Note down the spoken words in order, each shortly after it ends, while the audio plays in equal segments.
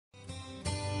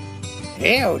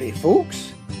Howdy,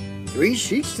 folks. Three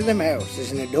Sheets to the Mouse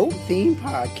is an adult-themed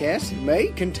podcast that may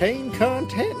contain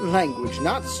content and language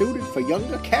not suited for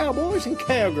younger cowboys and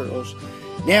cowgirls.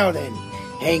 Now then,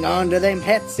 hang on to them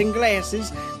hats and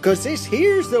glasses, cause this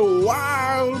here's the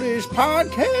wildest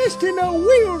podcast in the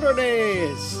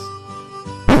wilderness.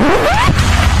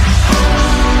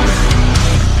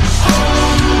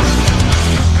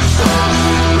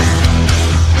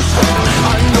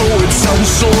 It sounds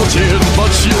sorted,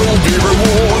 but you'll be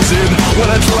rewarded when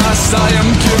at last I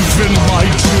am given my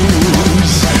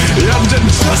dues. And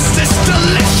injustice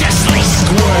deliciously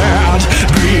squared,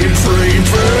 be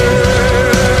prepared.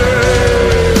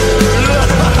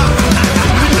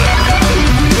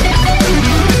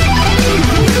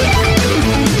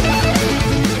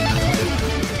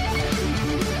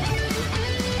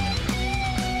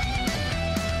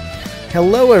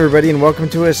 Hello everybody and welcome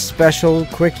to a special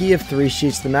quickie of Three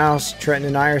Sheets to the Mouse. Trenton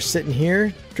and I are sitting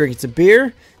here drinking some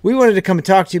beer. We wanted to come and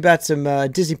talk to you about some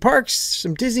Disney parks,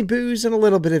 some Disney booze, and a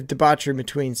little bit of debauchery in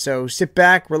between. So sit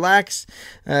back, relax,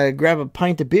 grab a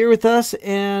pint of beer with us,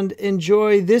 and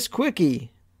enjoy this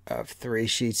quickie of Three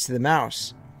Sheets to the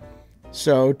Mouse.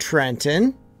 So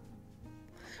Trenton,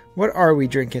 what are we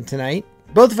drinking tonight?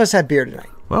 Both of us have beer tonight.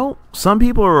 Well, some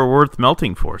people are worth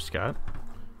melting for, Scott.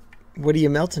 What are you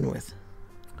melting with?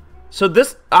 So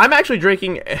I'm actually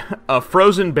drinking a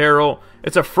frozen barrel.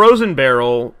 It's a frozen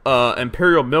barrel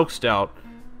Imperial Milk Stout.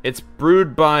 It's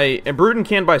brewed and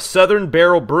canned by Southern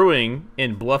Barrel Brewing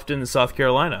in Bluffton, South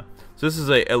Carolina. So this is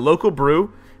a local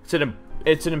brew. It's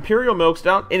an Imperial Milk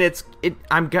Stout, and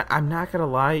I'm not gonna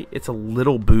lie, it's a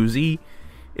little boozy.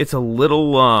 It's a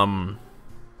little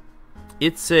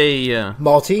it's a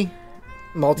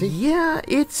Malty. Yeah,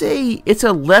 it's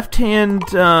a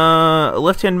left-hand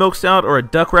milk stout or a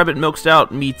duck rabbit milk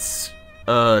stout meets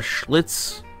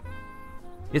Schlitz.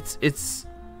 It's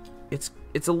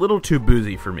a little too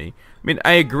boozy for me. I mean,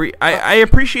 I agree. I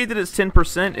appreciate that it's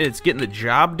 10% and it's getting the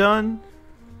job done,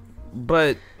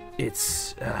 but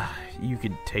it's you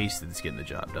can taste that it's getting the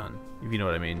job done, if you know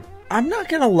what I mean. I'm not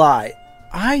gonna lie,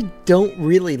 I don't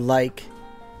really like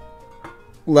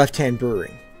left-hand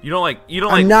brewing. You don't like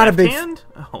I'm not left a big hand?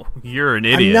 Oh, you're an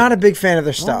idiot. I'm not a big fan of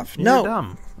their stuff. You're no,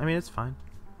 dumb. I mean, it's fine.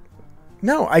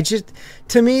 No,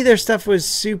 to me, their stuff was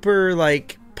super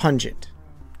pungent.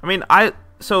 I mean, I'm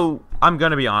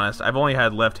gonna be honest. I've only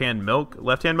had left-hand milk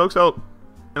stout,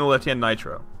 and a left-hand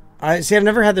nitro. I've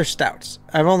never had their stouts.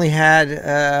 I've only had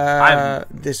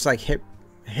this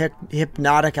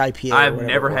hypnotic IPA. I've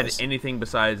never had anything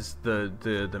besides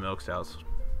the milk stouts.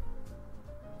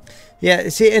 Yeah,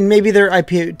 see, and maybe their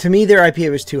IPA, to me, their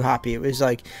IPA was too hoppy. It was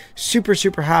super,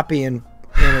 super hoppy, and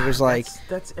it was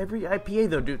that's every IPA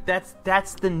though, dude.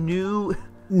 That's the new.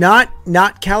 Not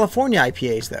California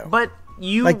IPAs though. But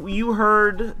you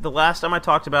heard the last time I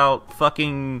talked about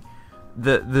fucking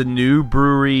the new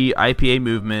brewery IPA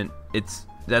movement.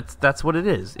 That's what it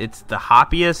is. It's the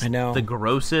hoppiest, I know, the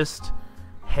grossest.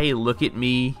 Hey, look at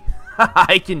me!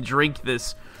 I can drink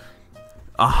this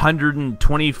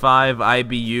 125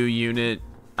 IBU unit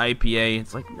IPA.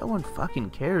 It's like, no one fucking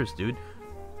cares, dude.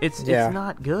 It's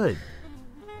not good.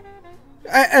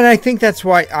 And I think that's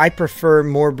why I prefer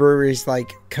more breweries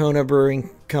like Kona Brewing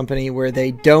Company, where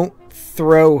they don't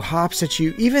throw hops at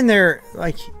you. Even their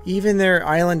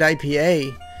Island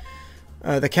IPA,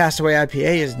 the Castaway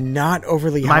IPA, is not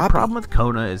overly hoppy. My problem with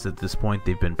Kona is at this point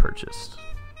they've been purchased.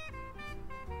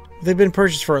 They've been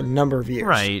purchased for a number of years.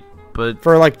 Right. But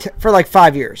for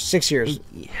 5 years, 6 years,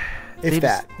 if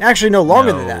that. Actually, no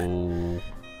longer than that.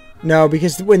 No,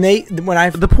 because the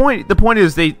point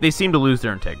is they seem to lose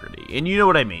their integrity, and you know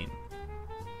what I mean.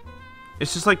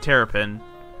 It's just like Terrapin,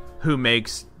 who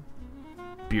makes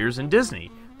beers in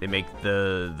Disney. They make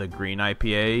the green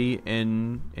IPA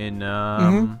in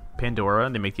Pandora,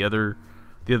 and they make the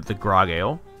Grog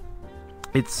Ale.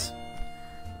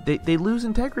 They lose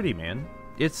integrity, man.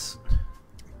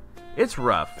 It's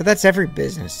rough. But that's every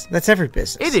business.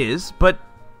 It is, but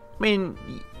I mean,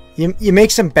 you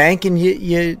make some bank and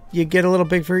you get a little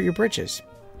big for your britches.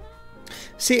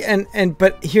 See,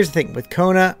 but here's the thing with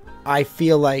Kona, I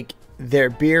feel like their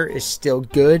beer is still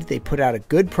good. They put out a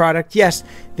good product. Yes,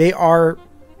 they are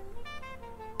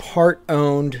part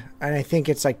owned, and I think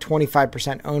it's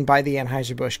 25% owned by the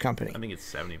Anheuser-Busch company. I think it's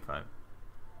 75.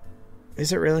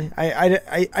 Is it really?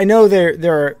 I know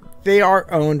they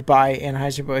are owned by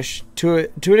Anheuser-Busch to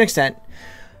an extent,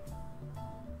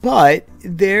 but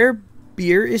their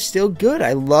beer is still good.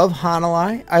 I love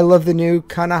Hanalei. I love the new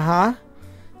Kanaha.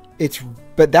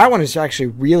 But that one is actually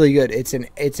really good.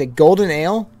 It's a golden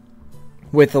ale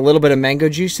with a little bit of mango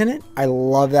juice in it. I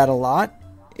love that a lot.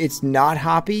 It's not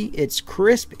hoppy. It's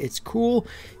crisp. It's cool.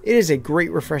 It is a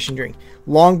great, refreshing drink.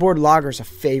 Longboard Lager is a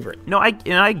favorite. No, I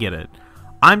get it.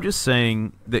 I'm just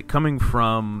saying that coming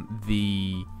from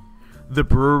the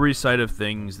brewery side of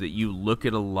things, that you look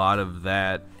at a lot of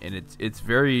that, and it's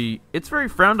very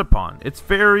frowned upon. It's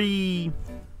very.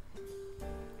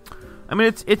 I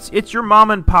mean, it's your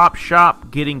mom and pop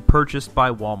shop getting purchased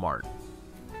by Walmart.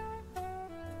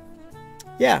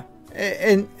 Yeah,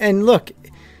 and look,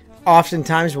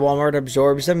 oftentimes Walmart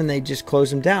absorbs them and they just close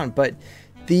them down. But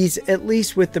these, at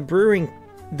least with the brewing,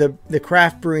 the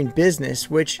craft brewing business,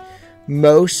 which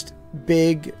most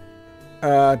big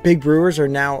brewers are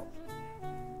now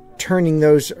turning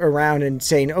those around and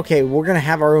saying, okay, we're going to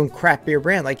have our own craft beer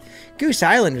brand. Like Goose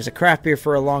Island was a craft beer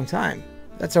for a long time.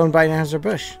 That's owned by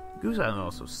Anheuser-Busch. Goose Island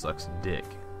also sucks dick.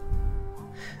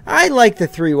 I like the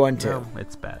 312. No,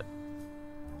 it's bad.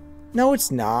 No,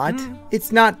 it's not.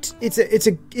 It's not. It's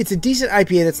a decent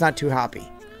IPA that's not too hoppy.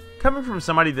 Coming from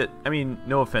somebody that, I mean,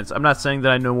 no offense, I'm not saying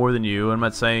that I know more than you. I'm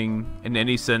not saying in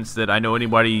any sense that I know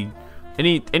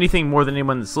anything more than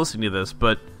anyone that's listening to this,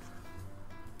 but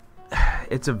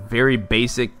it's a very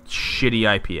basic, shitty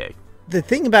IPA. The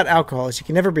thing about alcohol is you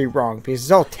can never be wrong because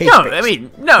it's all taste-based. No, I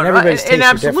mean, no, and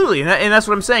absolutely, and that's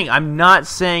what I'm saying. I'm not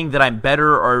saying that I'm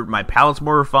better or my palate's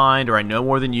more refined or I know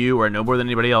more than you or I know more than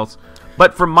anybody else.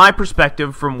 But from my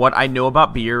perspective, from what I know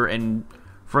about beer and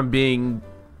from being,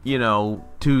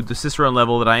 to the Cicerone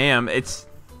level that I am, it's...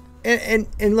 And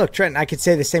look, Trenton, I could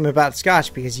say the same about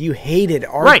Scotch because you hated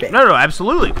Ardbeg. Right, no,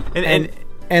 absolutely.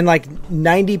 And like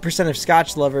 90% of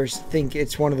Scotch lovers think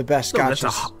it's one of the best Scotches.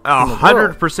 That's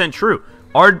 100% true.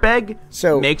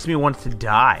 Ardbeg makes me want to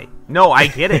die. No, I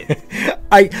get it.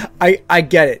 I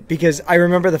get it because I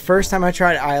remember the first time I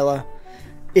tried Isla,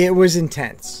 it was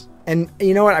intense. And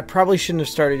you know what? I probably shouldn't have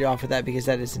started you off with that because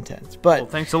that is intense.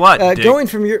 But thanks a lot. Going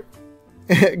from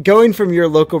your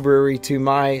local brewery to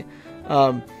my,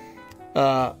 I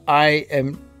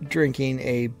am drinking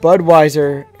a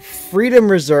Budweiser Freedom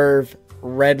Reserve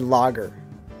Red Lager.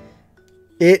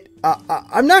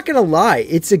 I'm not gonna lie,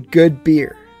 it's a good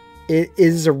beer. It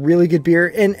is a really good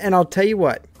beer, and I'll tell you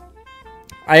what,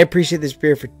 I appreciate this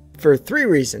beer for 3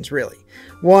 reasons really.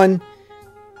 One,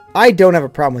 I don't have a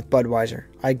problem with Budweiser.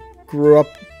 I grew up,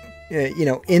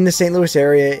 in the St. Louis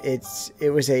area.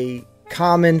 It was a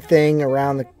common thing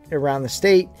around the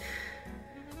state.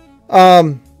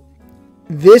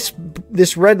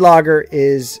 This red lager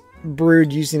is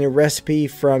brewed using a recipe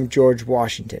from George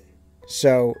Washington.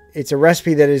 So it's a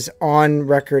recipe that is on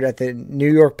record at the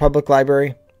New York Public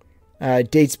Library.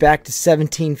 Dates back to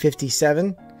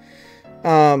 1757.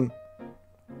 And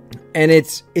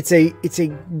it's a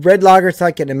red lager. It's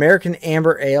like an American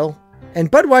amber ale. And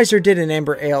Budweiser did an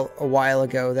amber ale a while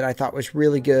ago that I thought was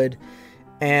really good.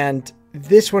 And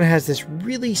this one has this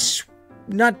really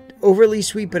not overly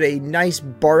sweet, but a nice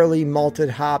barley malted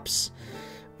hops.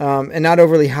 And not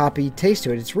overly hoppy taste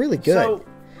to it. It's really good.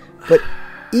 But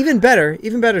even better,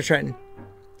 Trenton,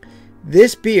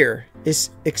 this beer is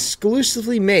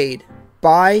exclusively made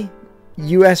by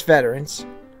U.S. veterans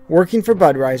working for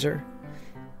Budweiser.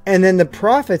 And then the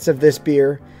profits of this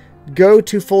beer go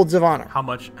to Folds of Honor. How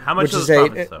much are those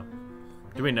profits, though?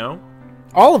 Do we know?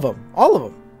 All of them.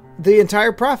 The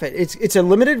entire profit. It's a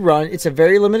limited run. It's a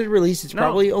very limited release. It's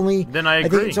probably only... Then I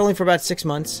agree. think it's only for about 6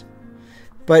 months.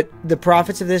 But the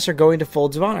profits of this are going to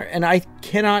Folds of Honor. And I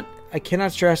cannot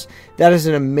stress that is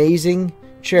an amazing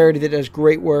charity that does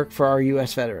great work for our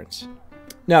U.S. veterans.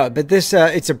 No, but this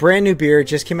it's a brand new beer. It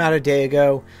just came out a day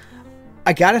ago.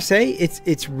 I gotta say,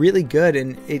 it's really good,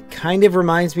 and it kind of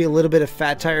reminds me a little bit of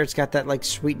Fat Tire. It's got that like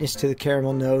sweetness to the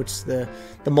caramel notes, the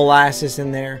molasses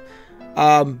in there.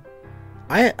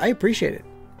 I appreciate it.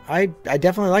 I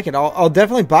definitely like it. I'll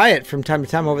definitely buy it from time to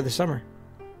time over the summer,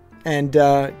 and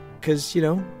because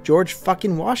George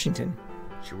fucking Washington.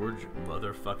 George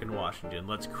motherfucking Washington.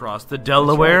 Let's cross the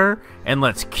Delaware and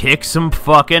let's kick some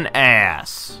fucking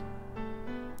ass.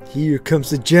 Here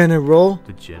comes the general.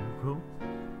 The general.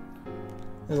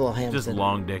 There's a little Hamilton. Just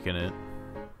long dick in it.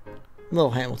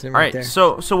 Little Hamilton All right there.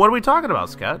 So what are we talking about,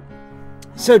 Scott?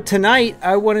 So tonight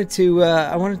I wanted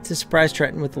to surprise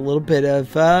Trenton with a little bit of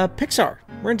Pixar.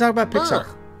 We're gonna talk about Pixar.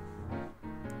 Ugh.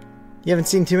 You haven't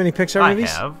seen too many Pixar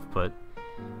movies? I have, but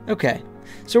okay.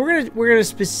 So we're gonna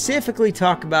specifically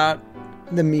talk about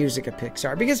the music of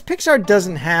Pixar because Pixar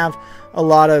doesn't have a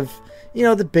lot of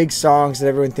the big songs that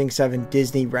everyone thinks of in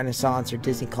Disney Renaissance or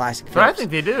Disney classic films. But I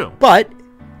think they do. But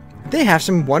they have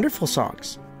some wonderful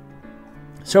songs.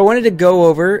 So I wanted to go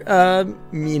over,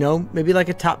 maybe like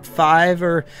a top 5,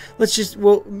 or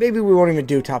maybe we won't even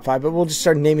do top 5, but we'll just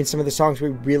start naming some of the songs we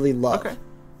really love. Okay.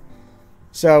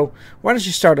 So why don't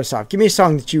you start us off? Give me a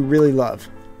song that you really love.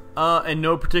 In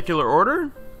no particular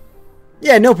order?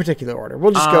 Yeah, no particular order.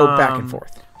 We'll just go back and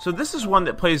forth. So this is one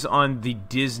that plays on the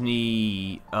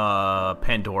Disney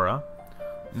Pandora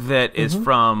that is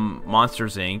from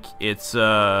Monsters Inc. It's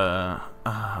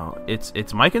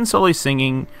Mike and Sully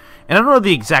singing, and I don't know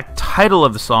the exact title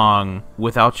of the song,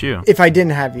 Without You. If I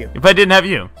Didn't Have You. If I Didn't Have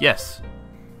You, yes.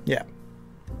 Yeah.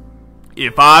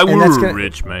 If I were a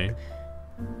rich man.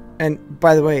 And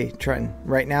by the way, Trenton,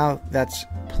 right now that's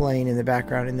playing in the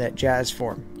background in that jazz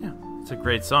form. Yeah, it's a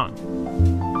great song.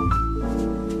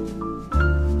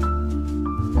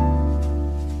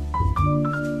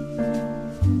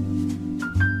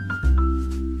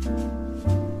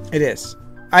 It is.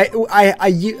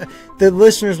 The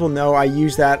listeners will know I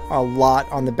use that a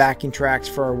lot on the backing tracks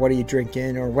for What Are You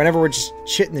Drinking, or whenever we're just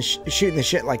shooting the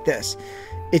shit like this.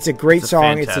 It's a great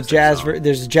song. It's a jazz.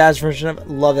 There's a jazz version of it.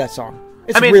 Love that song.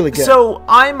 It's really good. So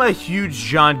I'm a huge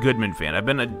John Goodman fan. I've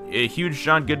been a huge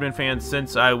John Goodman fan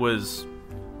since I was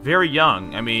very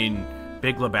young. I mean,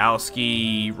 Big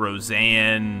Lebowski,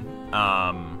 Roseanne.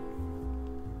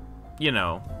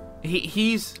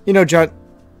 He's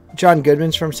John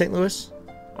Goodman's from St. Louis.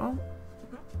 Well,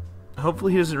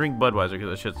 hopefully he doesn't drink Budweiser because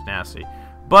that shit's nasty.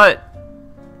 But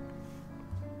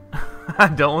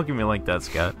don't look at me like that,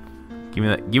 Scott. Give me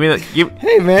that.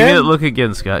 Hey, man. Give me that look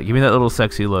again, Scott. Give me that little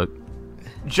sexy look.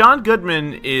 John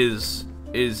Goodman is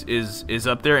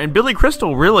up there, and Billy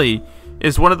Crystal really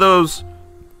is one of those.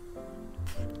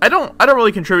 I don't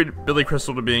really contribute Billy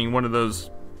Crystal to being one of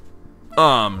those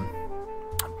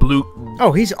blue.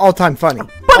 Oh, he's all-time funny.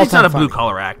 But he's not a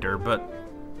blue-collar actor, but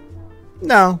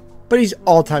no, but he's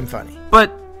all-time funny.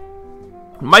 But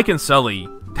Mike and Sully,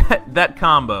 that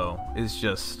combo is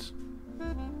just.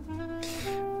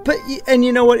 And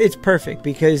you know what? It's perfect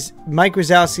because Mike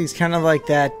Wazowski's kind of like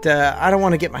that. I don't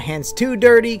want to get my hands too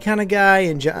dirty kind of guy,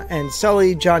 and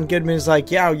Sully, John Goodman is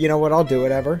like, yeah, you know what? I'll do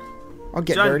whatever. I'll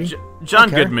get dirty. John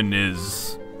Goodman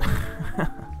is,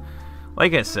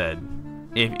 like I said,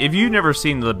 if you've never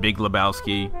seen The Big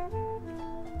Lebowski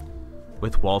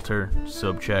with Walter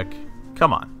Sobchak,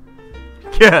 come on,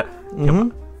 yeah, come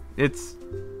on.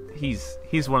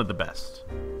 He's one of the best.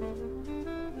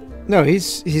 No,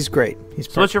 he's great. He's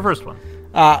perfect. So what's your first one?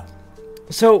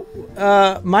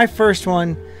 My first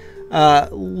one,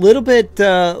 little bit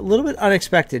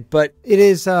unexpected, but it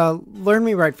is "Learn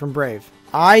Me Right" from Brave.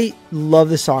 I love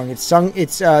the song. It's sung.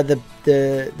 It's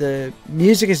the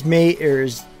music is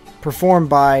performed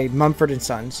by Mumford and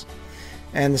Sons,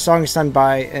 and the song is sung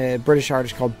by a British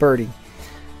artist called Birdie.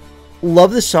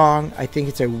 Love the song. I think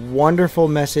it's a wonderful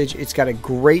message. It's got a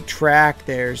great track.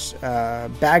 There's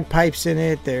bagpipes in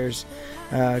it. There's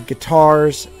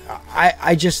guitars.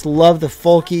 I just love the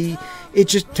folky. It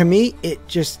just, to me, it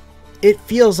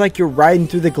feels like you're riding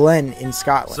through the Glen in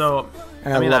Scotland. So,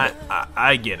 and I love it.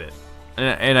 I get it.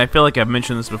 And I feel like I've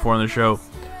mentioned this before on the show.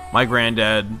 My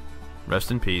granddad,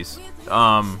 rest in peace,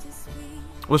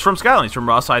 was from Scotland. He's from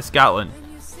Ross High, Scotland.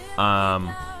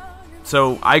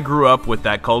 So I grew up with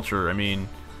that culture. I mean,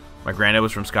 my granddad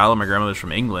was from Scotland. My grandmother's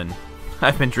from England.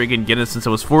 I've been drinking Guinness since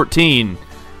I was 14.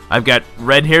 I've got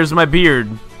red hairs in my beard.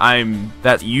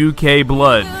 That's UK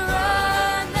blood.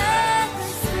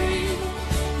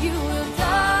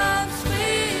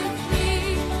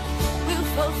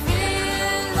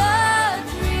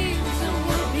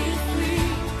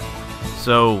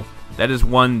 So that is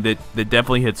one that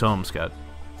definitely hits home, Scott.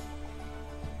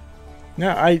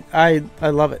 No, I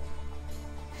love it.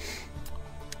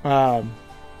 To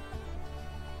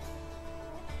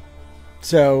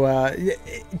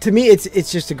me,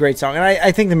 it's just a great song, and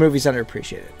I think the movie's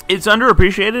underappreciated. It's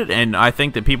underappreciated, and I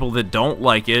think that people that don't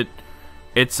like it,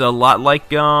 it's a lot like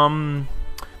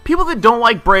people that don't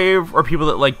like Brave, or people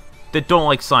that don't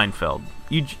like Seinfeld.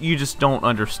 You just don't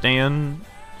understand,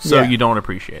 so you don't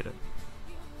appreciate it.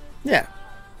 Yeah.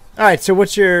 All right. So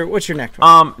what's your next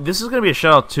one? This is gonna be a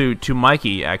shout out to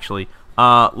Mikey, actually.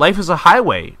 Life is a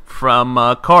Highway from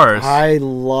Cars. I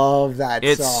love that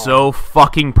song. It's so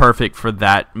fucking perfect for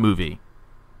that movie.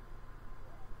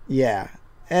 Yeah.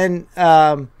 And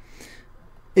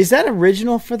is that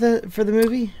original for the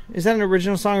movie? Is that an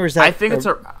original song, or is that I think it's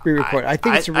a re-record? I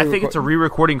think it's a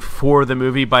re-recording for the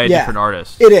movie by a different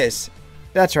artist. It is.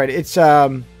 That's right. It's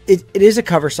it is a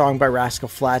cover song by Rascal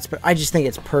Flatts, but I just think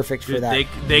it's perfect for that.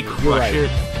 They crush it.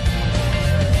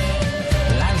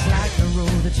 Life's like a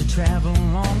road that you travel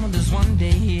on. There's one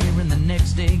day here and the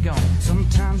next day gone.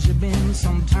 Sometimes you bend,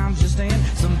 sometimes you stand,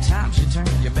 sometimes you turn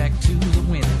your back to the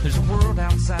wind. There's a world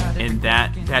outside. And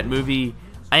that movie,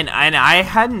 and I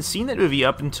hadn't seen that movie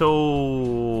up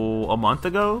until a month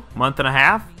and a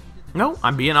half. No,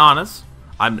 I'm being honest.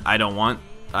 I don't want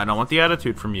the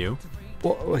attitude from you.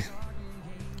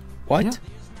 What? Yeah.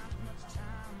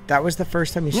 That was the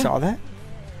first time you saw that?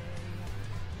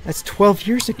 That's 12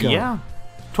 years ago. Yeah.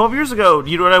 12 years ago,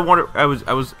 you know what I wanted?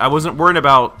 I wasn't worried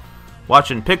about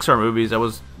watching Pixar movies. I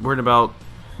was worried about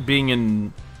being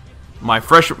in my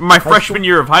freshman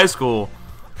year of high school.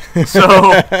 So,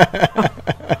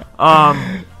 but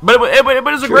it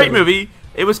was a great movie.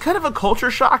 It was kind of a culture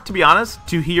shock, to be honest,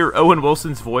 to hear Owen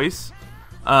Wilson's voice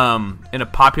in a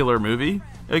popular movie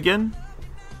again.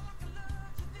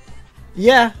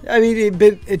 Yeah, I mean,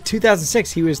 in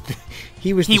 2006, he was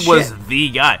the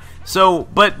guy. So,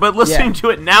 but listening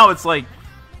to it now, it's like,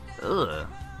 ugh,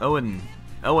 Owen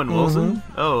Wilson.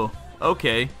 Mm-hmm. Oh,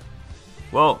 okay.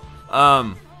 Well,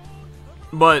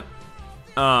 but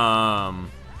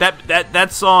that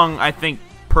song, I think,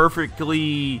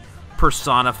 perfectly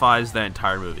personifies that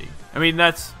entire movie. I mean,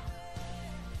 that's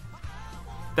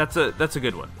a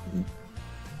good one.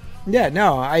 Yeah,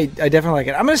 no, I definitely like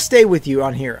it. I'm going to stay with you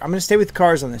on here. I'm going to stay with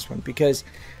Cars on this one because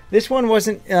this one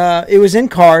wasn't. It was in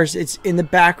Cars. It's in the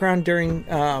background during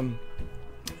the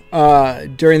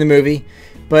movie,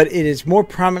 but it is more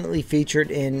prominently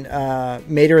featured in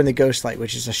Mater and the Ghostlight,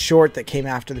 which is a short that came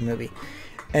after the movie,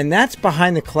 and that's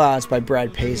Behind the Clouds by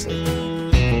Brad Paisley.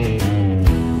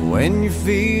 When you're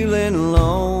feeling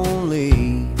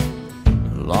lonely,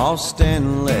 lost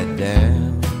and let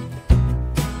down,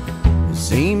 it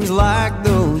seems like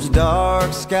those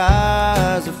dark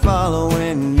skies are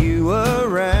following you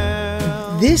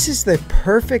around. This is the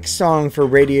perfect song for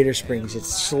Radiator Springs. It's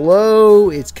slow.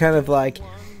 It's kind of like,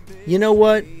 you know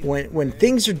what? When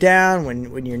things are down,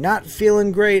 when you're not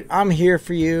feeling great, I'm here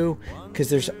for you. Because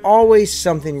there's always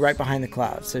something right behind the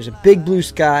clouds. There's a big blue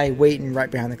sky waiting right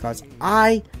behind the clouds.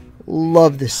 I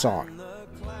love this song.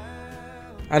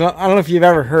 I don't know if you've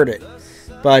ever heard it,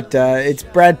 but it's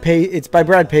by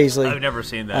Brad Paisley. I've never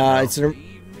seen that. No.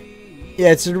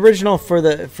 It's an original for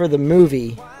the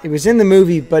movie. It was in the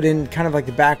movie, but in kind of like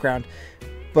the background.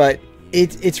 But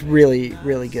it's really,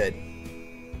 really good.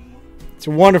 It's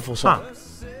a wonderful song. Huh.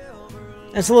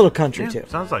 It's a little country too.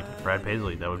 Sounds like Brad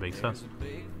Paisley. That would make sense.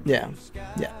 Yeah.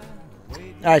 All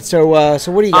right. So what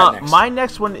do you got next? My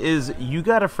next one is "You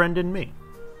Got a Friend in Me."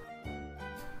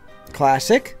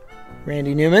 Classic.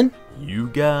 Randy Newman. You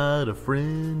got a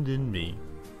friend in me.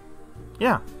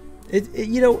 Yeah.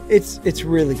 It's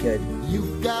really good. You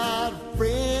got a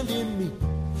friend in me.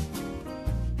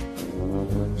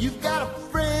 You got a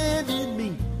friend in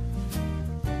me.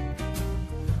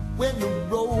 When the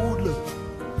road looks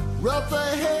rough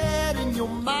ahead and you're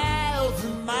miles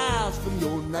and miles from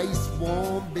your nice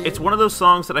warm bed. It's one of those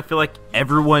songs that I feel like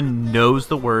everyone knows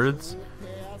the words.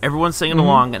 Everyone's singing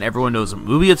along, and everyone knows what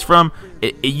movie it's from.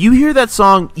 You hear that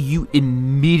song, you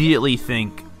immediately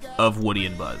think of Woody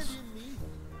and Buzz.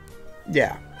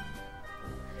 Yeah.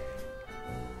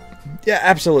 Yeah,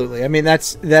 absolutely. I mean,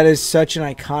 that is such an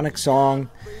iconic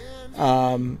song.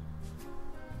 From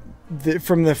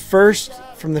the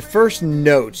first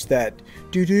notes, that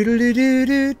do do do do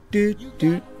do do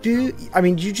do do. I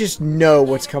mean, you just know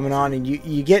what's coming on, and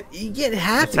you get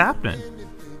happy. It's happening.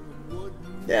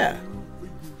 Yeah.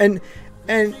 And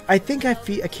I think I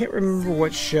can't remember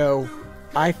what show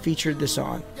I featured this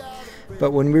on,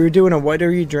 but when we were doing a What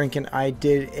Are You Drinking, I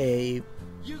did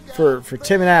for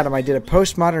Tim and Adam, I did a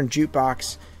postmodern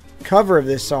jukebox cover of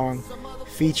this song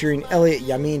featuring Elliot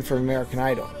Yamin from American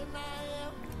Idol,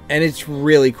 and it's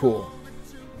really cool,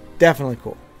 definitely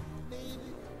cool.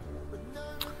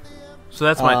 So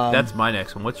that's my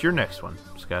next one. What's your next one,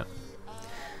 Scott?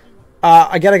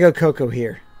 I gotta go Coco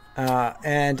here.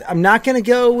 And I'm not going to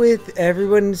go with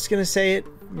everyone's going to say it.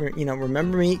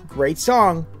 Remember Me, great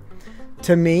song.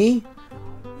 To me,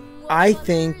 I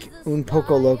think Un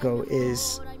Poco Loco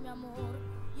is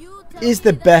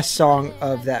the best song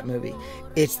of that movie.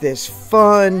 It's this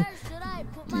fun,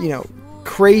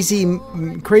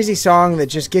 crazy song that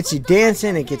just gets you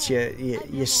dancing. It gets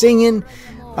you singing.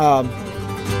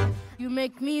 You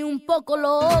make me un poco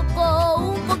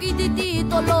loco, un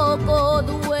poquitito loco.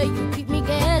 The way you keep me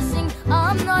guessing,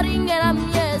 I'm nodding and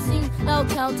I'm yesing. I'll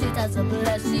count it as a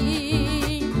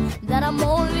blessing that I'm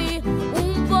only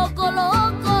un poco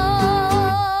loco.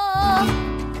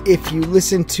 If you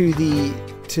listen to the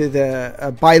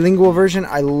bilingual version,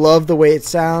 I love the way it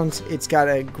sounds. It's got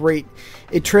it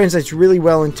translates really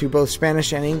well into both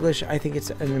Spanish and English. I think it's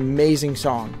an amazing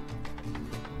song.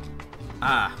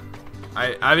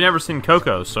 I've never seen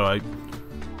Coco, so I...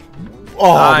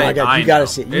 Oh, my God, you got to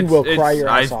see it. You will cry your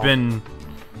ass off. I've been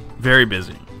very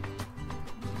busy.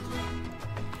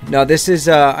 No, this is,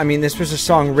 this was a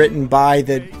song written by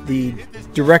the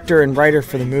director and writer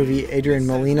for the movie, Adrian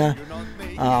Molina.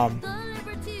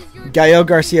 Gael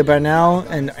Garcia Bernal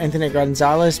and Anthony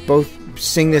Gonzalez both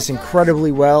sing this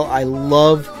incredibly well. I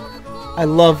love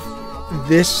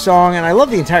this song, and I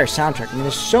love the entire soundtrack. I mean,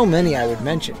 there's so many I would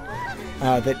mention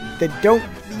that don't,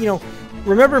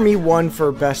 Remember Me won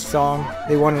for best song.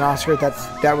 They won an Oscar.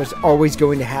 That was always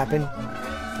going to happen,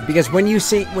 because when you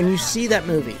see that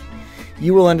movie,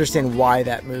 you will understand why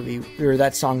that movie or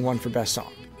that song won for best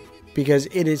song, because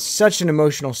it is such an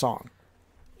emotional song.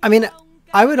 I mean,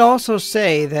 I would also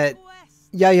say that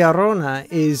Ya Llorona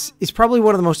is probably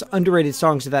one of the most underrated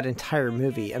songs of that entire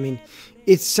movie. I mean,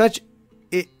 it's such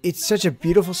a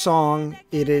beautiful song.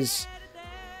 It is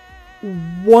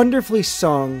wonderfully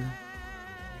sung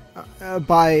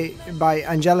by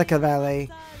Angelica Valle.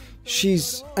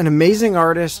 She's an amazing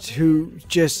artist who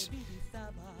just,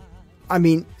 I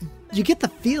mean, you get the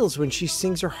feels when she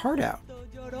sings her heart out.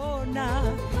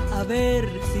 A ver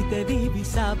si te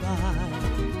divisaba,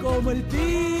 como el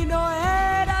pino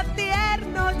era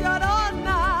tierno,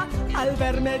 llorona, al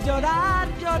verme llorar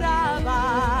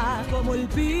lloraba, como el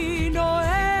pino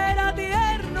era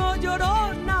tierno,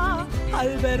 llorona,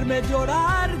 al verme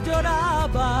llorar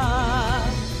lloraba.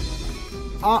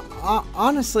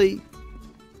 Honestly,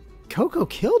 Coco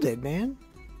killed it, man.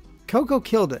 Coco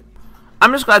killed it.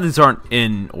 I'm just glad these aren't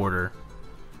in order.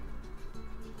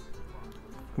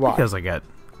 Why? Because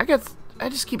I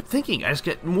just keep thinking. I just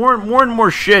get more and more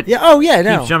shit. Yeah. Oh, yeah.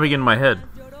 No. Keeps jumping in my head.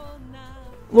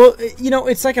 Well,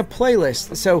 it's like a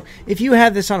playlist. So if you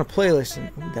had this on a playlist,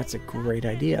 and that's a great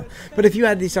idea. But if you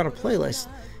had these on a playlist,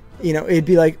 it'd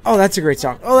be like, oh, that's a great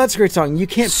song. Oh, that's a great song. You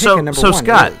can't pick a number one. So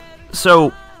Scott,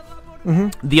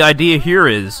 really. The idea here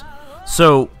is,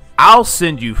 so I'll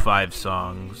send you 5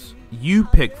 songs. You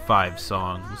pick 5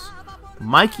 songs.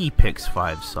 Mikey picks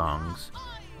 5 songs.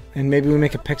 And maybe we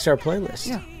make a Pixar playlist.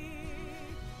 Yeah.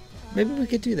 Maybe we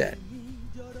could do that.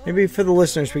 Maybe for the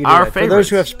listeners we can do Our that. favorites. For those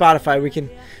who have Spotify,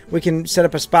 we can set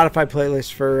up a Spotify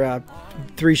playlist for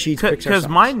 3 Sheets Pixar songs. Because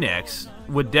my next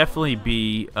would definitely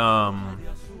be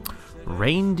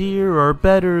Reindeer Are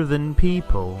Better Than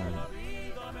People.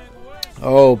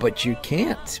 Oh, but you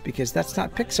can't, because that's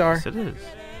not Pixar. Yes, it is.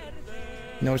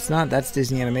 No, it's not. That's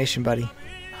Disney Animation, buddy.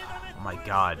 Oh my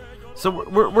God. So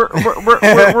we're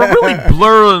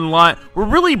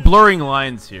really blurring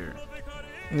lines here.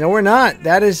 No, we're not.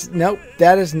 That is not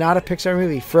a Pixar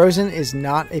movie. Frozen is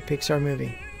not a Pixar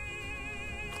movie.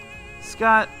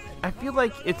 Scott, I feel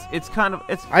like it's kind of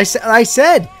it's. I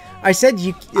said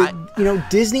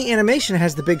Disney Animation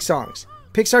has the big songs.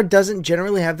 Pixar doesn't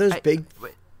generally have those big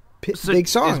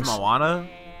songs. Is Moana?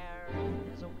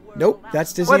 Nope,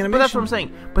 that's Disney Animation. But that's what I'm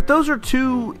saying. But those are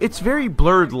two. It's very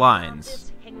blurred lines.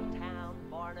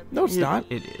 No, it's not.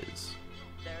 It is.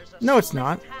 No, it's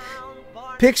not.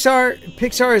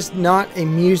 Pixar is not a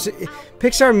music.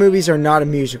 Pixar movies are not a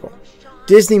musical.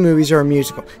 Disney movies are a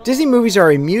musical. Disney movies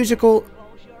are a musical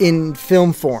in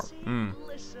film form.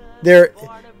 They're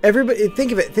everybody.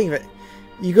 Think of it.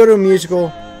 You go to a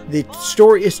musical. The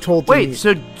story is told. Wait,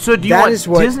 so do you want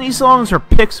Disney songs or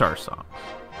Pixar songs?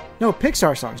 No,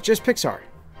 Pixar songs. Just Pixar.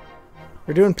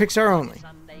 We're doing Pixar only.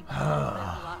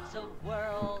 I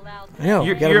know.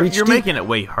 You're making it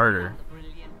way harder.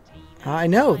 I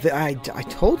know. I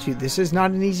told you this is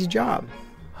not an easy job.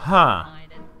 Huh.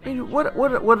 I mean, what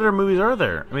other movies are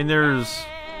there? I mean, there's.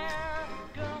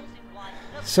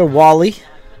 So WALL-E.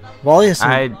 WALL-E is.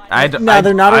 They're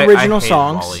not original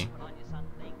songs. WALL-E.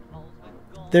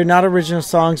 They're not original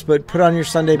songs, but Put On Your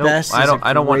Sunday Best. I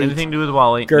don't want anything to do with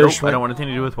WALL-E. Nope, I don't want anything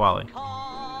to do with WALL-E.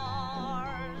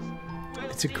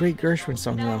 It's a great Gershwin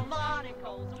song, though.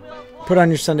 Put On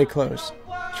Your Sunday Clothes.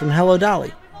 It's from Hello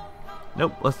Dolly.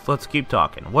 Nope. Let's keep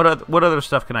talking. What other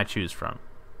stuff can I choose from?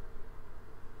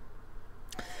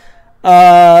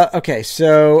 Okay.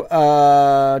 So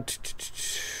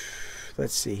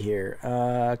let's see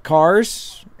here.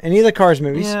 Cars. Any of the Cars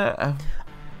movies? Yeah.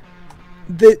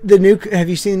 The new. Have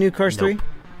you seen the new Cars 3? Nope.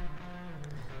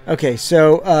 Okay,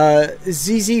 so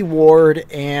ZZ Ward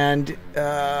and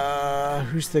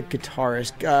who's the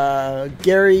guitarist?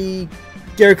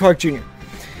 Gary Clark Jr.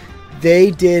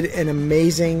 They did an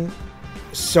amazing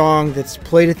song that's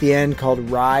played at the end called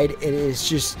Ride. It is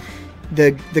just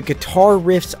the guitar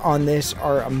riffs on this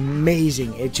are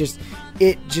amazing.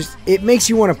 It makes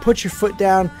you want to put your foot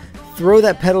down, throw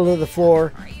that pedal to the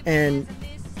floor, and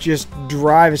just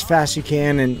drive as fast as you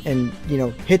can and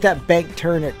hit that bank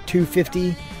turn at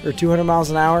 250 or 200 miles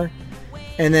an hour,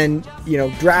 and then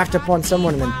draft up on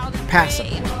someone and then pass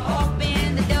them.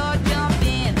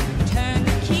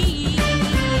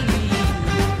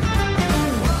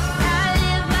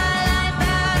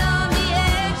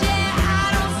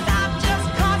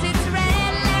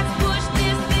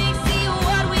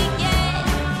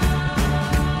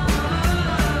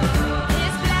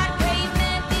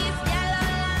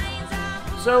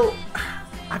 So,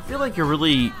 I feel like you're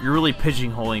really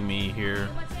pigeonholing me here.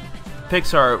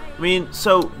 Pixar. I mean,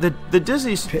 so the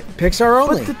Disney Pixar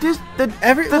only.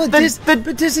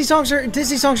 But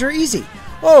Disney songs are easy.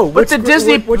 Oh, what's your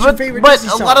favorite Disney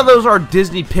song? A lot of those are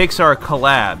Disney Pixar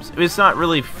collabs. It's not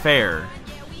really fair.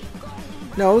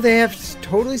 No, they have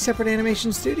totally separate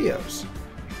animation studios.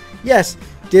 Yes,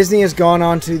 Disney has gone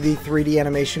on to the 3D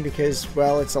animation because,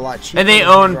 well, it's a lot cheaper. And they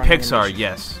own Pixar, animation.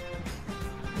 Yes.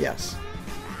 Yes.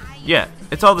 Yeah,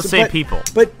 it's all the same people.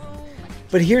 But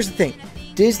here's the thing.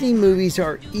 Disney movies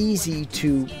are easy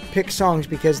to pick songs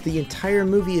because the entire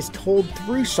movie is told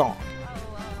through song.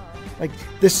 Like,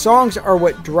 the songs are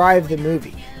what drive the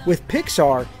movie. With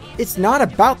Pixar, it's not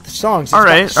about the songs. It's all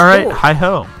right. story.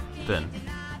 Hi-ho, then.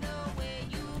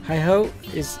 Hi-ho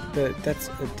that's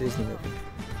a Disney movie.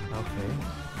 Okay.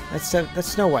 That's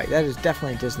Snow White. That is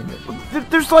definitely a Disney movie.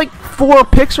 There's like 4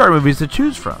 Pixar movies to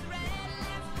choose from.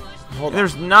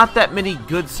 There's not that many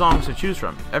good songs to choose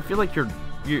from. I feel like you're.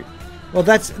 Well,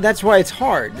 that's why it's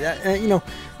hard.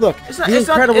 Look, it's not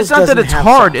that it's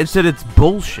hard. It's that it's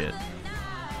bullshit.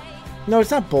 No, it's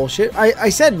not bullshit. I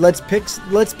said let's pick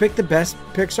the best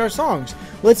Pixar songs.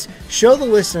 Let's show the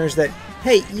listeners that,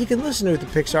 hey, you can listen to the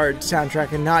Pixar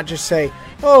soundtrack and not just say,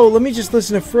 oh, let me just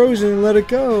listen to Frozen and let it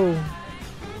go,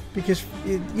 because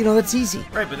that's easy.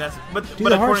 Right, but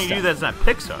according to you, that's not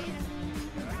Pixar.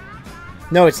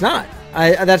 No, it's not.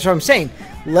 That's what I'm saying.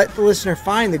 Let the listener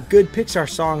find the good Pixar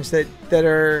songs that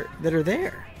are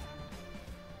there.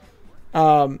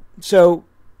 So,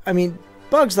 I mean,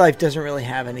 Bug's Life doesn't really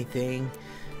have anything.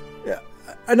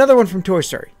 Another one from Toy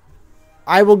Story.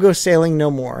 I Will Go Sailing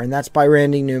No More, and that's by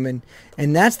Randy Newman.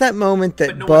 And that's that moment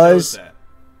that Buzz...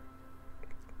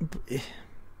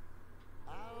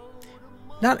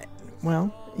 Not...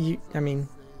 Well,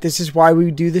 this is why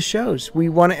we do the shows. We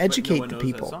want to educate the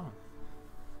people.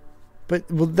 But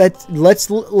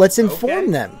let's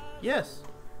inform them. Yes.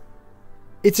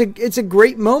 It's a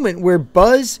great moment where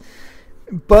Buzz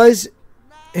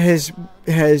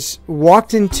has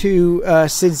walked into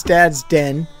Sid's dad's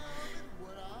den.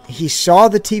 He saw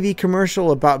the TV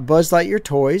commercial about Buzz Lightyear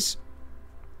toys,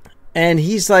 and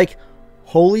he's like,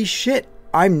 "Holy shit!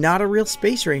 I'm not a real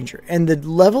space ranger." And the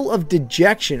level of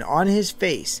dejection on his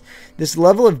face, this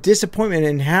level of disappointment,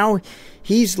 and how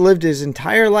he's lived his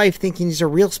entire life thinking he's a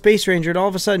real space ranger, and all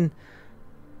of a sudden,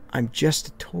 I'm just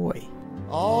a toy.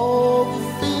 All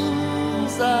the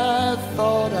things I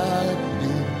thought I'd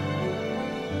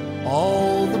be,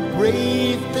 all the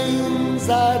brave things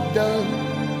I'd done,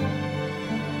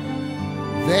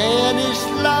 vanished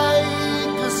like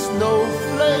a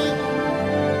snowflake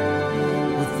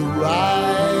with the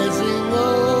rising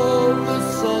of the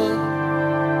sun.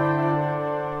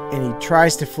 And he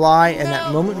tries to fly, and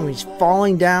that moment when he's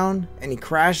falling down and he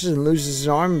crashes and loses his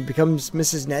arm and becomes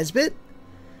Mrs. Nesbit,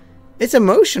 it's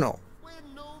emotional.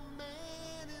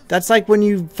 That's like when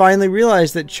you finally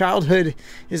realize that childhood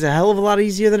is a hell of a lot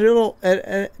easier than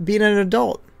being an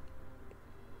adult.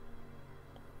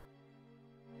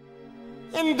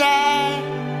 And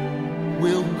I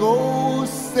will go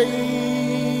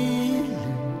sailing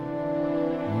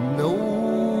no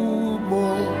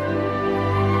more.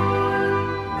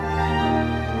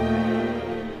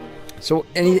 So,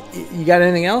 you got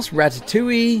anything else?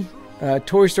 Ratatouille,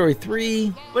 Toy Story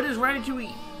 3. But is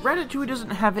Ratatouille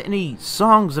doesn't have any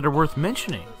songs that are worth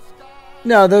mentioning.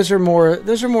 No, those are more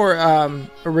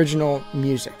original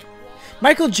music.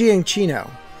 Michael Giacchino,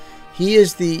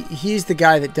 he's the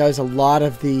guy that does a lot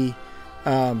of the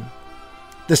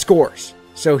scores.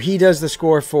 So he does the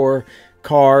score for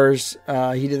Cars.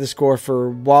 He did the score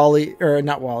for Wall-E, or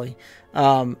not Wall-E,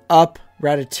 Up,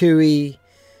 Ratatouille,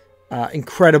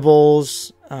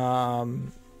 Incredibles,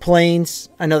 Planes.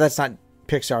 I know that's not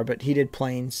Pixar, but he did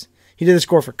Planes. He did the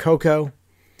score for Coco.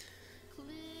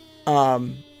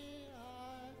 Randy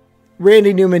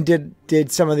Newman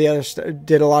did some of the other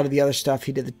did a lot of the other stuff.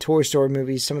 He did the Toy Story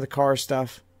movies, some of the Cars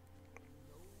stuff.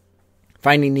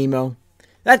 Finding Nemo.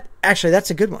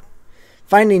 That's a good one.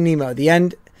 Finding Nemo. The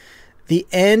end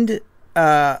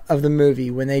of the movie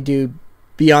when they do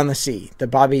Beyond the Sea, the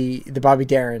Bobby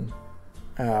Darin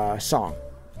song.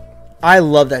 I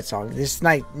love that song. This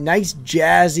nice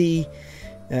jazzy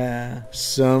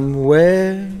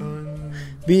somewhere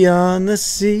beyond the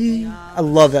sea. I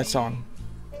love that song.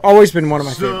 Always been one of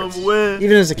my favorites,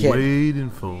 even as a kid. Waiting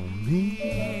for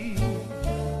me.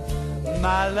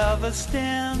 My lover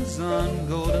stands on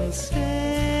golden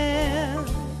sands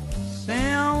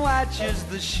and watches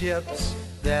the ships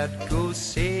that go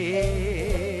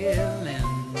sailing.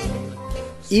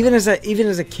 Even as a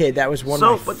kid, that was one of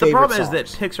my favorite But the problem songs.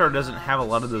 is that Pixar doesn't have a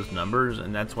lot of those numbers,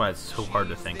 and that's why it's so hard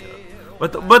to think of.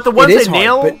 But the ones is they hard,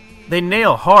 nail, but- they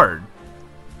nail hard.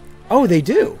 Oh, they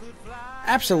do.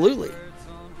 Absolutely.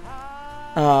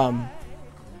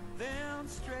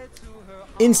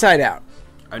 Inside Out.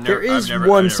 There is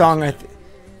one song I.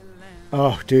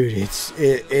 Oh, dude,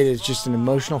 it is just an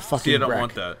emotional fucking. See, I don't wreck.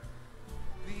 want that.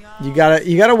 You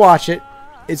gotta watch it.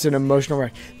 It's an emotional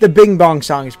wreck. The Bing Bong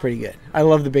song is pretty good. I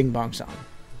love the Bing Bong song.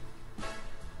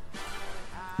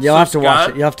 You'll have to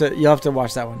watch it. You'll have to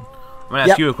watch that one. I'm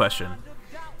gonna ask you a question.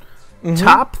 Mm-hmm.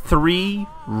 Top 3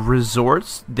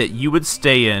 resorts that you would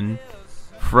stay in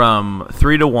from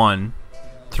 3 to 1.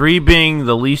 3 being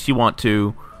the least you want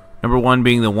to. Number 1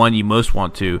 being the one you most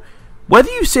want to. Whether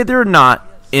you say they're or not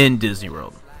in Disney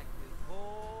World.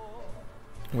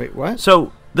 Wait, what?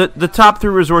 So the top 3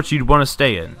 resorts you'd want to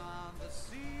stay in.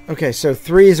 Okay, so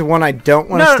 3 is the one I don't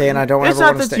want to stay in. I don't ever want to stay.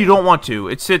 It's not that you don't want to.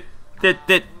 It's that.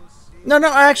 No.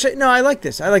 I like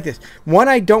this. One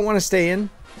I don't want to stay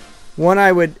in. One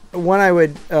I would.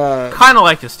 Kind of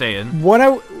like to stay in. One I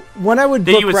would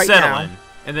That book you would right settle now.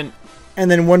 in,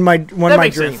 and then one my that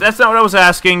makes dream. sense. That's not what I was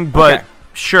asking, but Okay.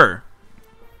 sure.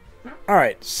 All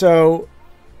right, so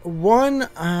one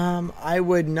I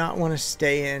would not want to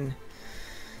stay in.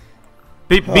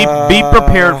 Be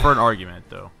prepared for an argument,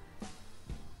 though.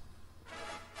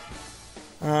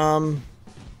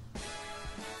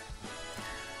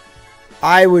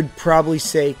 I would probably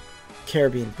say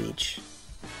Caribbean Beach.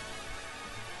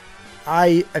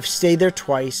 I've stayed there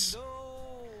twice.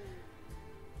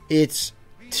 It's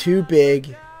too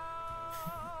big.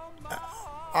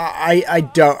 I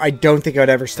don't think I'd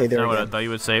ever stay there That's not again. what I thought you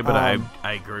would say, but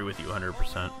I agree with you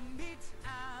 100%.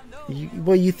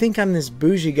 You think I'm this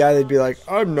bougie guy that'd be like,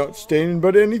 I'm not staying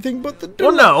but anything but the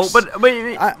deluxe. Well, no, but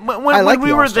when like we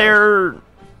the were All-Stars. there,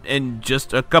 and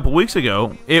just a couple weeks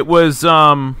ago, it was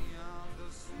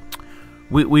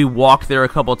we walked there a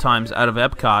couple times out of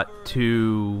Epcot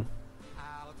to,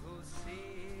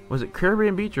 was it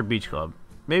Caribbean Beach or Beach Club?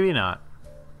 Maybe not.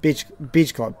 Beach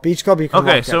Club. Beach Club. You can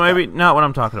Okay, walk so Epcot. maybe not what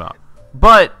I'm talking about,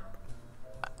 but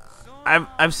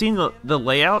I've seen the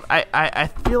layout. I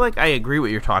feel like I agree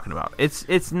what you're talking about.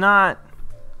 It's not.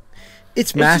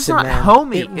 It's It's massive, just not man.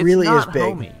 homey. It It's really not is big.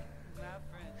 homey.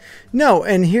 No,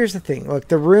 and here's the thing. Look,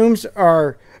 the rooms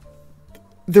are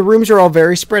all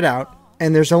very spread out,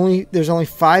 and there's only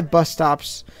 5 bus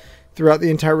stops throughout the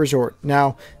entire resort.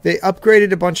 Now, they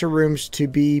upgraded a bunch of rooms to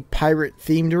be pirate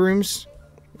themed rooms.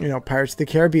 You know, Pirates of the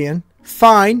Caribbean.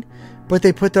 Fine, but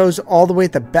they put those all the way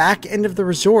at the back end of the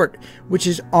resort, which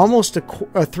is almost a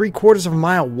 3/4 of a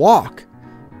mile walk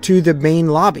to the main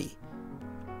lobby.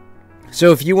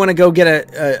 So if you want to go get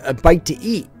a bite to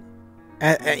eat,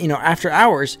 after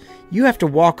hours, you have to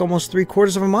walk almost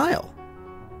 3/4 of a mile.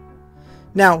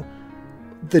 Now,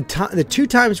 the 2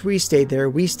 times we stayed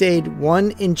there, we stayed 1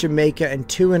 in Jamaica and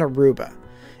 2 in Aruba.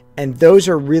 And those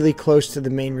are really close to the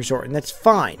main resort, and that's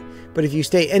fine. But if you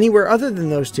stay anywhere other than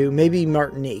those 2, maybe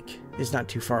Martinique is not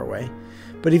too far away.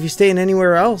 But if you stay in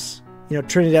anywhere else,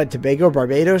 Trinidad, Tobago,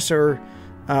 Barbados, or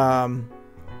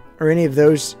any of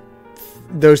those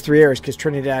 3 areas, because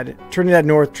Trinidad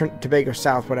North, Tobago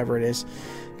South, whatever it is,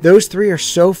 those 3 are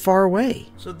so far away.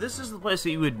 So this is the place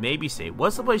that you would maybe stay.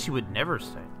 What's the place you would never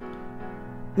stay?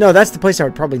 No, that's the place I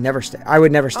would probably never stay. I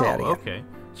would never stay at again. Okay.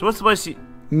 So what's the place you...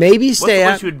 Maybe What's the stay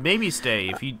place at... you would maybe stay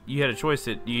if you had a choice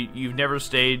that you've never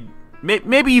stayed?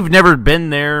 Maybe you've never been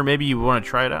there. Maybe you want to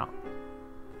try it out.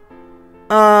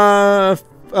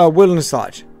 Wilderness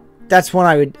Lodge. That's one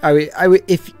I would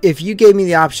if you gave me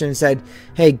the option and said,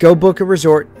 "Hey, go book a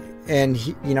resort," and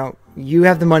you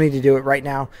have the money to do it right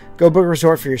now. Go book a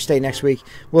resort for your stay next week.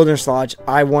 Wilderness Lodge.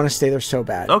 I want to stay there so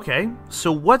bad. Okay.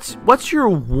 So what's your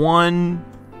one?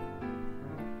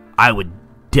 I would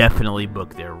definitely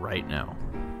book there right now.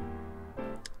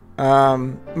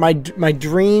 My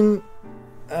dream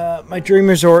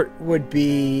resort would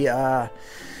be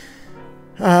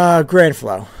Grand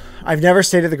Flo. I've never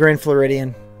stayed at the Grand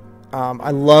Floridian. I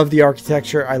love the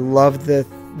architecture. I love the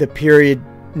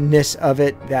periodness of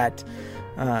it. That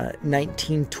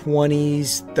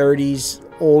 1920s, 30s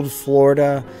old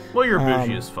Florida. Well, you're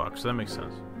bougie as fuck, so that makes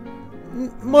sense.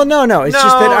 Well, no. It's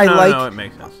just that I like. No, it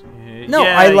makes sense. No,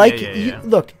 Yeah, I like. yeah.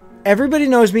 Look, everybody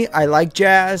knows me. I like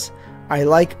jazz. I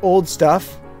like old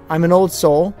stuff. I'm an old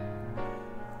soul.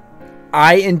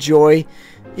 I enjoy,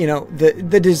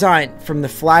 the design, from the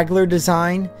Flagler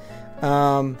design,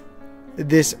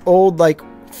 this old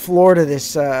Florida,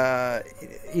 this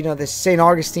this St.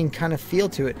 Augustine kind of feel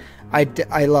to it. I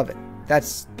love it.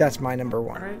 That's my number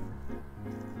 1. Right.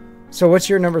 So what's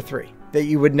your number 3 that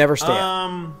you would never stay at?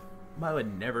 I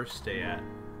would never stay at.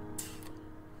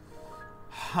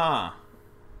 Huh.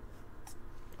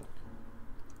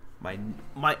 My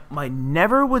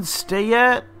never would stay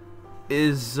at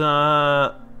is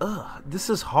this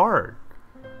is hard.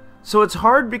 So it's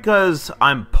hard because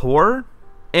I'm poor,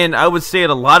 and I would stay at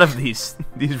a lot of these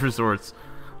resorts.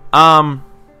 I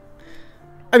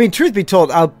mean, truth be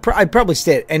told, I'd probably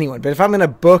stay at anyone. But if I'm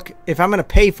gonna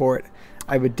pay for it,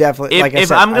 I would definitely.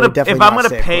 If I'm gonna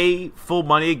pay full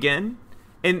money again,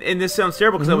 and this sounds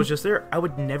terrible because I was just there, I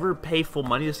would never pay full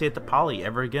money to stay at the Poly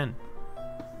ever again.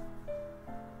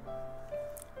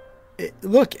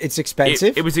 Look, it's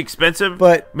expensive. It was expensive,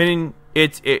 but meaning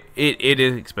it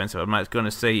is expensive. I'm not going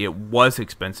to say it was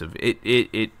expensive.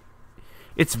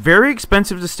 It's very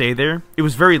expensive to stay there. It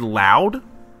was very loud.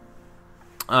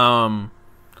 I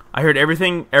heard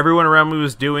everything everyone around me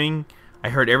was doing. I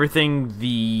heard everything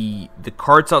the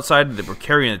carts outside that were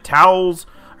carrying the towels.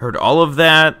 I heard all of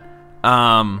that.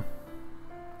 I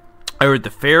heard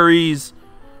the ferries,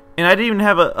 and I didn't even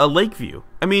have a lake view.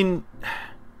 I mean,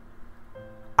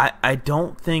 I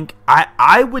don't think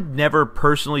I would never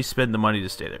personally spend the money to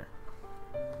stay there.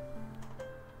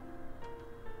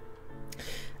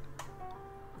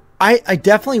 I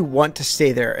definitely want to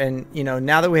stay there, and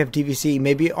now that we have DVC,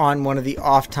 maybe on one of the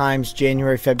off times,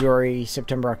 January, February,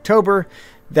 September, October,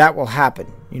 that will happen.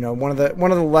 One of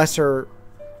the lesser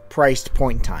priced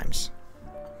point times,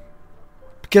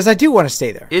 because I do want to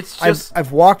stay there. It's just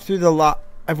I've walked through the lot.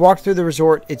 I've walked through the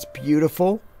resort. It's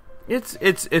beautiful.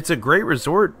 It's a great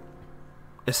resort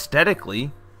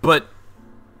aesthetically, but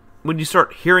when you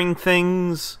start hearing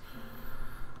things,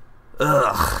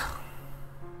 ugh.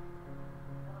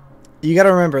 You got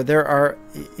to remember there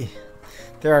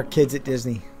are kids at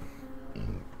Disney,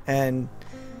 and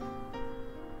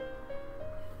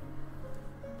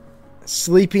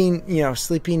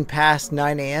sleeping past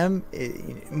 9 a.m.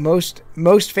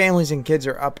 Most families and kids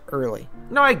are up early.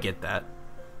 No, I get that.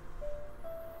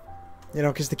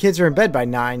 Because the kids are in bed by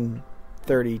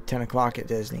 9:30, 10 o'clock at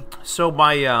Disney. So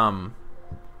my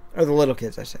or the little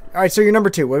kids, I say. All right, so you're number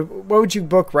 2. What would you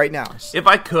book right now? If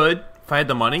I had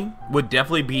the money, would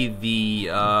definitely be the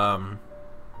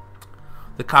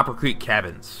Copper Creek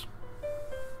cabins.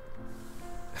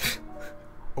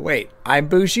 Wait, I'm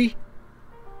bougie?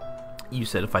 You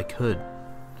said if I could.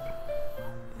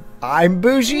 I'm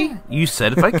bougie? You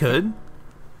said if I could.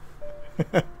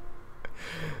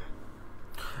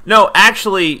 No,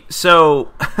 actually, so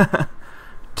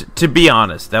to be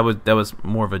honest, that was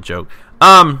more of a joke.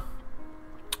 I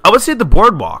would say the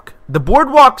boardwalk. The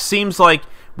boardwalk seems like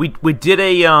we did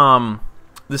a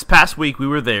this past week we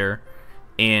were there,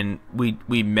 and we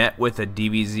met with a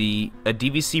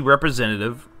DVC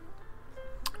representative,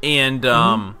 and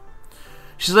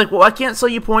she's like, well, I can't sell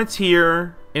you points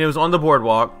here, and it was on the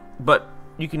boardwalk, but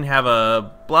you can have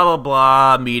a blah blah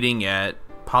blah meeting at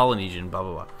Polynesian blah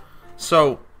blah blah.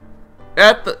 So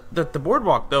at the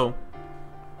boardwalk, though,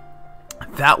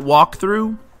 that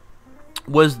walkthrough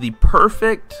was the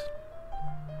perfect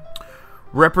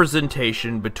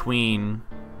representation between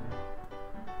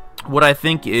what I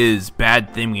think is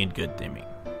bad theming and good theming,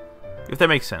 if that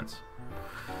makes sense.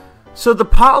 So the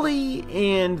Poly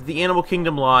and the Animal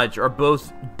Kingdom Lodge are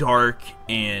both dark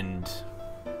and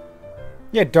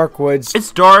dark woods.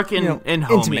 It's dark and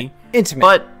homey,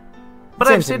 intimate. But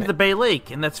I've stayed at the Bay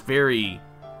Lake, and that's very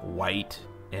white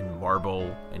and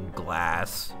marble and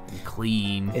glass and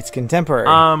clean. It's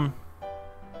contemporary.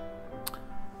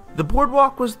 The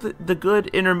boardwalk was the good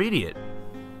intermediate.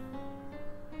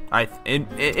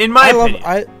 In my opinion,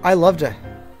 I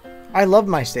loved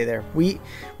my stay there. We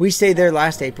stayed there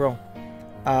last April.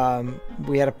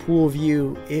 We had a pool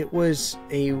view. It was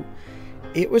a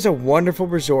wonderful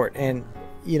resort, and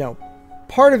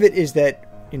part of it is that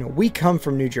we come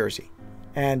from New Jersey,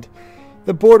 and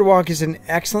the boardwalk is an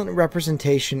excellent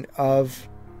representation of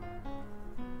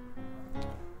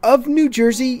New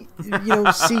Jersey,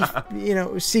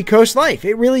 seacoast life.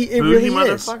 It really is.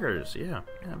 Motherfuckers, yeah,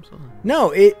 absolutely. No,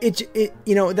 it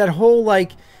that whole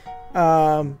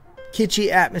kitschy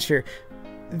atmosphere.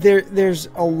 There's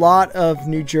a lot of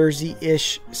New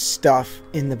Jersey-ish stuff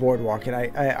in the boardwalk, and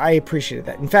I appreciated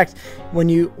that. In fact, when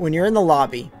you're in the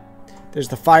lobby, there's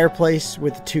the fireplace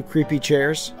with the 2 creepy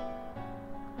chairs.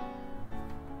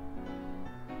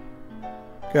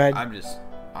 Go ahead.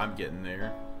 I'm getting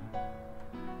there.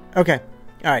 Okay.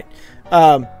 All right.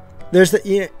 There's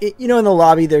the in the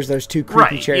lobby there's those 2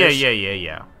 creepy chairs.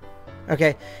 Yeah.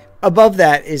 Okay. Above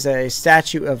that is a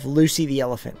statue of Lucy the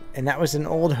elephant, and that was an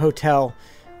old hotel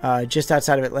just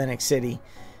outside of Atlantic City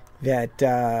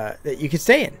that you could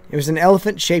stay in. It was an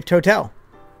elephant-shaped hotel.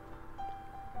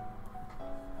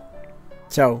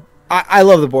 So I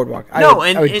love the boardwalk. I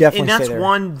would definitely and that's stay there.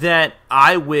 one that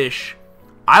I wish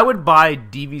I would buy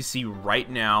DVC right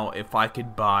now if I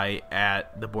could buy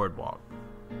at the Boardwalk.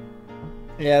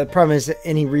 Yeah, the problem is that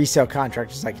any resale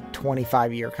contract is like a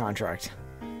 25-year contract.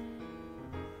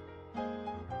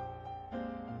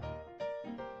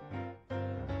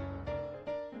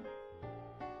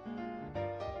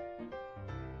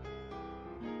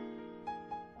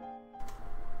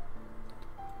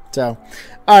 So,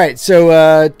 all right.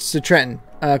 So Trenton,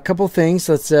 a couple things.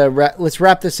 Let's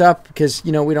wrap this up because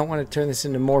we don't want to turn this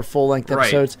into more full-length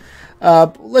episodes.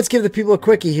 Let's give the people a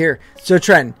quickie here. So,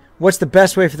 Trenton, what's the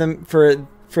best way for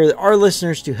our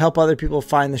listeners to help other people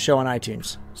find the show on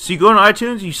iTunes? So you go on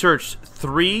iTunes, you search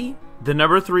 3, the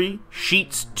number 3,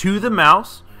 Sheets to the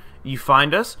Mouse. You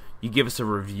find us. You give us a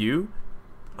review.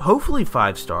 Hopefully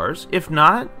 5 stars. If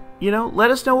not, let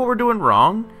us know what we're doing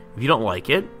wrong. If you don't like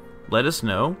it, let us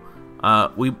know.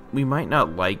 We might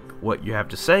not like what you have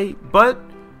to say, but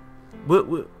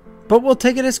we'll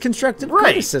take it as constructive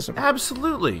criticism.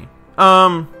 Absolutely.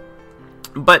 But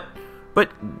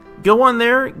go on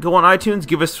there, go on iTunes,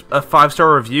 give us a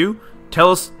 5-star review.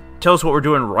 Tell us what we're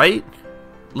doing right.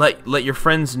 Let your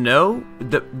friends know.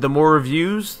 The more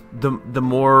reviews, the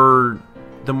more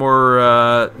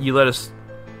you let us,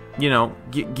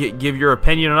 give your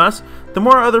opinion on us, the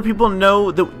more other people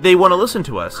know that they want to listen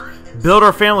to us. Build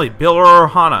our family, build our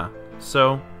ohana.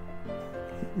 So,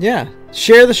 yeah,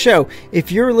 share the show.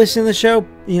 If you're listening to the show,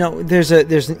 there's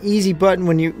an easy button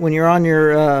when you're on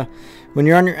your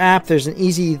app. There's an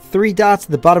easy 3 dots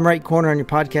at the bottom right corner on your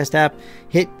podcast app.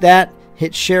 Hit that.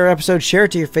 Hit share episode. Share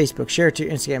it to your Facebook. Share it to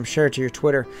your Instagram. Share it to your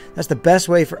Twitter. That's the best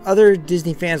way for other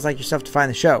Disney fans like yourself to find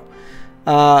the show.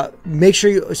 Make sure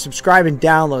you subscribe and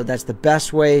download. That's the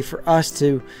best way for us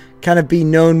to kind of be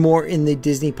known more in the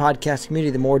Disney podcast community.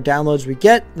 The more downloads we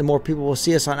get, the more people will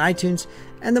see us on iTunes,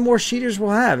 and the more Sheeters we'll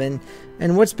have. And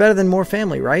what's better than more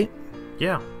family, right?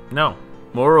 Yeah. No.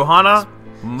 More ohana,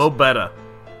 mo better.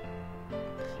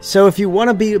 So if you want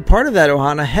to be a part of that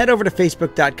ohana, head over to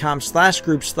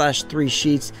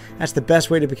facebook.com/group/3sheets. That's the best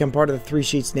way to become part of the 3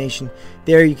 Sheets Nation.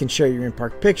 There you can share your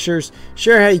in-park pictures,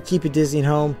 share how you keep it Disney at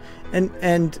home,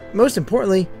 and most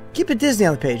importantly, keep it Disney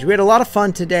on the page. We had a lot of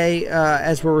fun today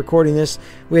as we're recording this.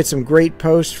 We had some great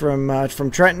posts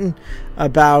from Trenton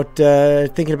about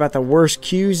thinking about the worst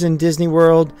queues in Disney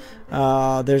World.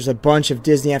 There's a bunch of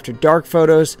Disney After Dark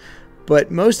photos,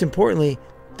 but most importantly,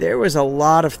 there was a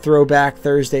lot of Throwback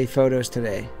Thursday photos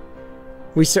today.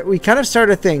 We kind of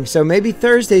started a thing, so maybe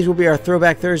Thursdays will be our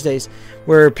Throwback Thursdays,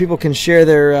 where people can share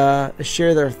their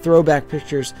throwback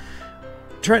pictures.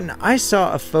 Trenton, I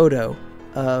saw a photo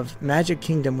of Magic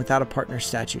Kingdom without a partner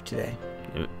statue today.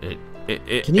 Can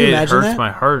you imagine that? It hurts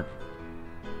my heart.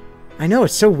 I know,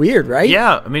 it's so weird, right?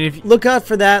 Yeah, I mean, if you look out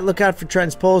for that, look out for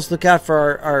Trenton's polls, look out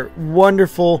for our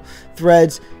wonderful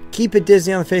threads. Keep it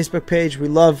Disney on the Facebook page. We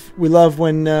love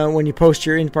when you post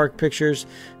your in-park pictures,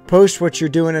 post what you're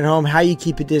doing at home, how you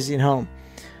keep it Disney at home.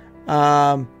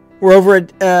 We're over at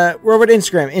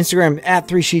Instagram at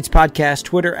 3 Sheets Podcast,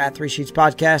 Twitter at 3 Sheets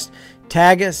Podcast.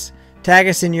 Tag us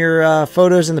in your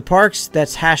photos in the parks.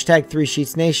 That's hashtag 3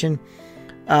 Sheets Nation.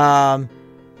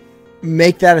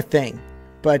 Make that a thing.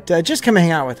 But just come and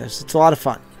hang out with us. It's a lot of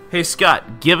fun. Hey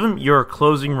Scott, give them your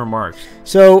closing remarks.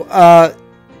 So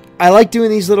I like doing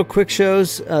these little quick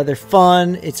shows. They're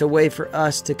fun. It's a way for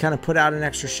us to kind of put out an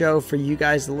extra show for you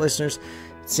guys, the listeners.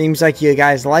 It seems like you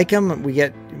guys like them. We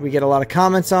get a lot of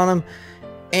comments on them,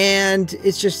 and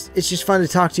it's just fun to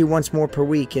talk to you once more per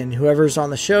week. And whoever's on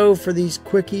the show for these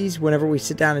quickies, whenever we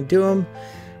sit down and do them,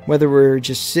 whether we're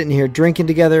just sitting here drinking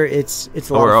together, it's a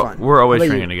lot of fun. We're always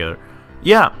drinking together.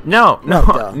 Yeah, no,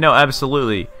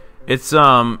 absolutely. It's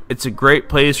a great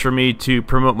place for me to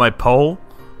promote my poll.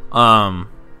 Come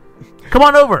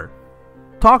on over.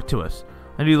 Talk to us.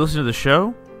 And you listen to the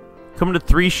show? Come to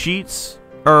 3 Sheets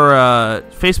or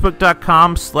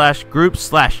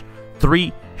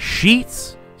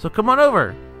facebook.com/group/3sheets. So come on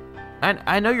over. And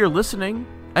I know you're listening.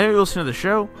 I know you're listening to the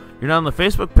show. You're not on the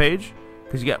Facebook page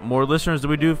because you got more listeners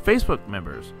than we do Facebook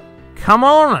members. Come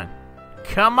on.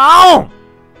 Come on.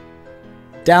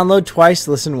 Download twice,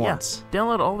 listen once. Yeah,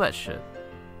 download all that shit.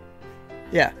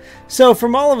 Yeah. So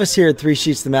from all of us here at 3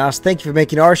 Sheets the Mouse, thank you for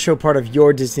making our show part of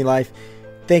your Disney life.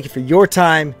 Thank you for your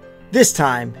time, this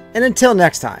time, and until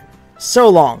next time, so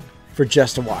long for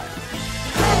just a while.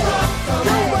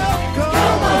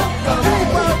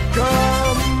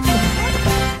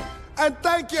 And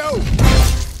thank you.